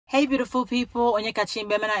Hey beautiful people,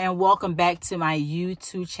 and welcome back to my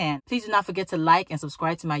YouTube channel. Please do not forget to like and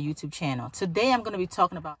subscribe to my YouTube channel. Today I'm going to be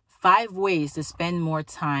talking about 5 ways to spend more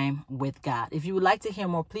time with God. If you would like to hear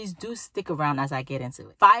more, please do stick around as I get into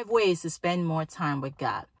it. 5 ways to spend more time with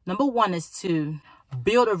God. Number 1 is to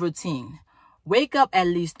build a routine. Wake up at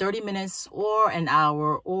least 30 minutes or an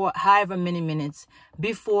hour or however many minutes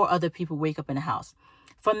before other people wake up in the house.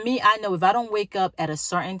 For me, I know if I don't wake up at a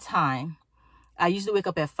certain time, I usually wake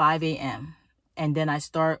up at 5 a.m. and then I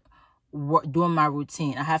start doing my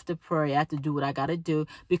routine. I have to pray. I have to do what I got to do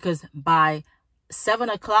because by 7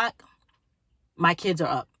 o'clock, my kids are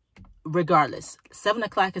up. Regardless, 7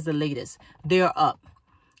 o'clock is the latest. They're up.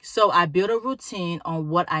 So I build a routine on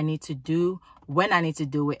what I need to do, when I need to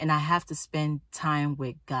do it, and I have to spend time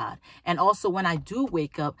with God. And also when I do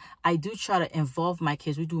wake up, I do try to involve my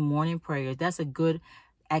kids. We do morning prayer. That's a good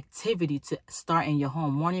activity to start in your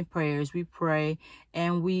home. Morning prayers, we pray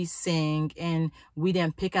and we sing and we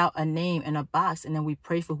then pick out a name in a box and then we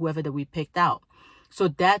pray for whoever that we picked out. So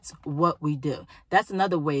that's what we do. That's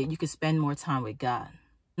another way you can spend more time with God.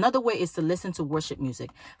 Another way is to listen to worship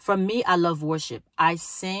music. For me, I love worship. I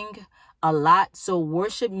sing a lot. So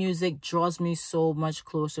worship music draws me so much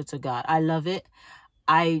closer to God. I love it.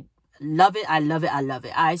 I love it. I love it. I love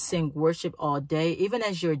it. I sing worship all day. Even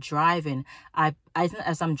as you're driving,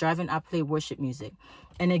 as I'm driving, I play worship music.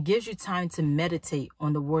 And it gives you time to meditate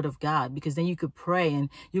on the word of God, because then you could pray and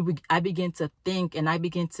I begin to think and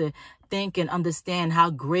understand how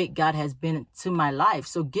great God has been to my life.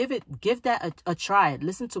 So give that a try.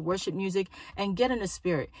 Listen to worship music and get in the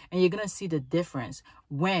spirit. And you're going to see the difference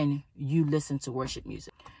when you listen to worship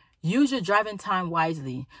music. Use your driving time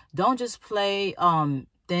wisely. Don't just play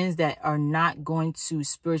things that are not going to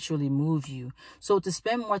spiritually move you. So to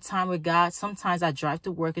spend more time with God, sometimes I drive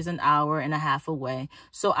to work is an hour and a half away.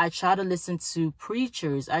 So I try to listen to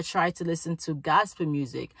preachers. I try to listen to gospel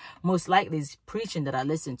music. Most likely it's preaching that I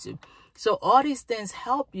listen to. So all these things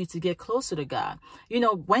help you to get closer to God. You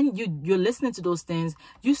know, when you're listening to those things,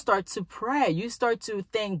 you start to pray. You start to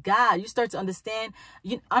thank God. You start to understand.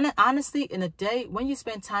 Honestly, in a day, when you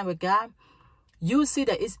spend time with God, you see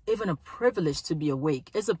that it's even a privilege to be awake.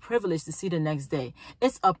 It's a privilege to see the next day.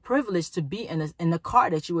 It's a privilege to be in the car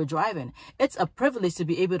that you were driving. It's a privilege to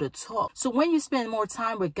be able to talk. So when you spend more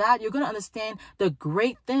time with God, you're going to understand the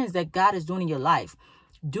great things that God is doing in your life.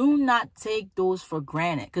 Do not take those for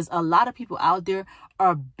granted, because a lot of people out there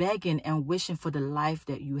are begging and wishing for the life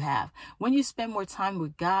that you have. When you spend more time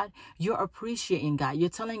with God, you're appreciating God. You're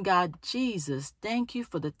telling God, Jesus, thank you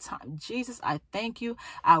for the time. Jesus, I thank you.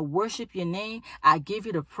 I worship your name. I give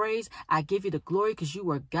you the praise. I give you the glory because you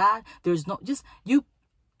are God. There's no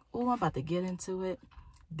I'm about to get into it.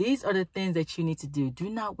 These are the things that you need to do. Do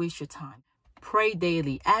not waste your time. Pray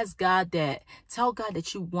daily. Ask God that. Tell God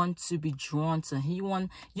that you want to be drawn to him.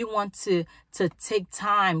 You want to take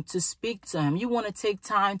time to speak to him. You want to take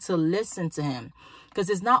time to listen to him,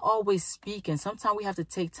 because it's not always speaking. Sometimes we have to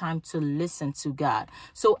take time to listen to God.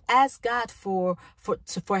 So ask God for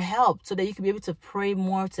help so that you can be able to pray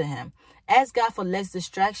more to him. Ask God for less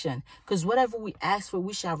distraction, because whatever we ask for,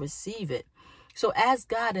 we shall receive it. So ask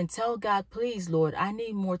God and tell God, please, Lord, I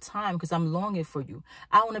need more time because I'm longing for you.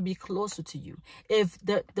 I want to be closer to you. If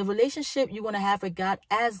the relationship you want to have with God,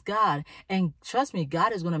 ask God. And trust me,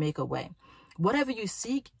 God is going to make a way. Whatever you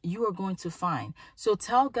seek, you are going to find. So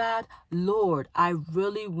tell God, Lord, I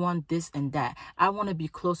really want this and that. I want to be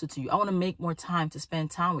closer to you. I want to make more time to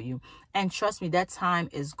spend time with you. And trust me, that time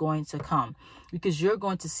is going to come, because you're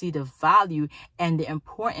going to see the value and the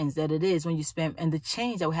importance that it is when you spend, and the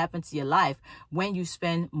change that will happen to your life when you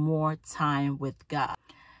spend more time with God.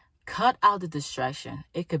 Cut out the distraction.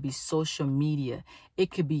 It could be social media.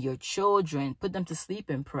 It could be your children. Put them to sleep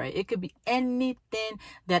and pray. It could be anything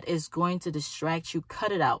that is going to distract you.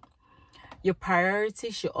 Cut it out. Your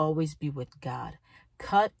priority should always be with God.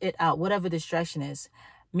 Cut it out, whatever distraction is.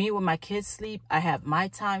 Me, when my kids sleep, I have my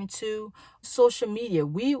time too. Social media.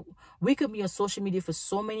 We could be on social media for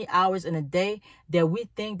so many hours in a day that we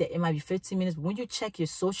think that it might be 15 minutes. But when you check your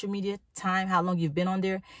social media time, how long you've been on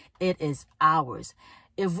there, it is hours.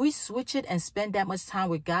 If we switch it and spend that much time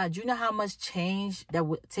with God, do you know how much change that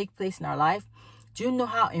would take place in our life? Do you know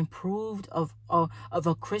how improved of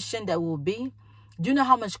a Christian that we'll be? Do you know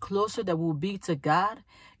how much closer that we'll be to God?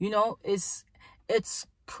 You know, it's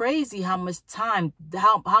crazy how much time,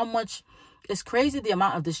 it's crazy the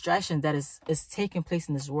amount of distraction that is taking place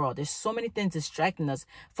in this world. There's so many things distracting us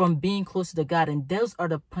from being closer to God. And those are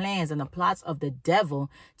the plans and the plots of the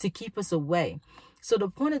devil to keep us away. So the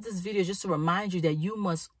point of this video is just to remind you that you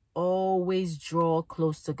must always draw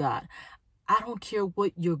close to God. I don't care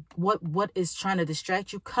what is trying to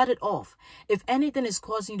distract you. Cut it off. If anything is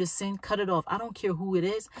causing you to sin, cut it off. I don't care who it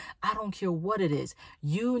is. I don't care what it is.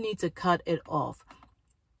 You need to cut it off.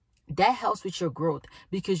 That helps with your growth,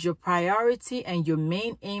 because your priority and your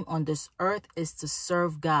main aim on this earth is to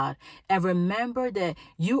serve God. And remember that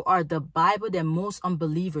you are the Bible that most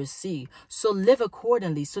unbelievers see. So live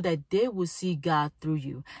accordingly so that they will see God through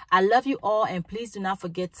you. I love you all, and please do not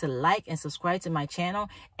forget to like and subscribe to my channel,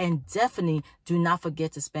 and definitely do not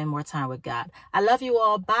forget to spend more time with God. I love you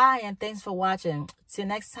all. Bye, and thanks for watching. Till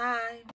next time.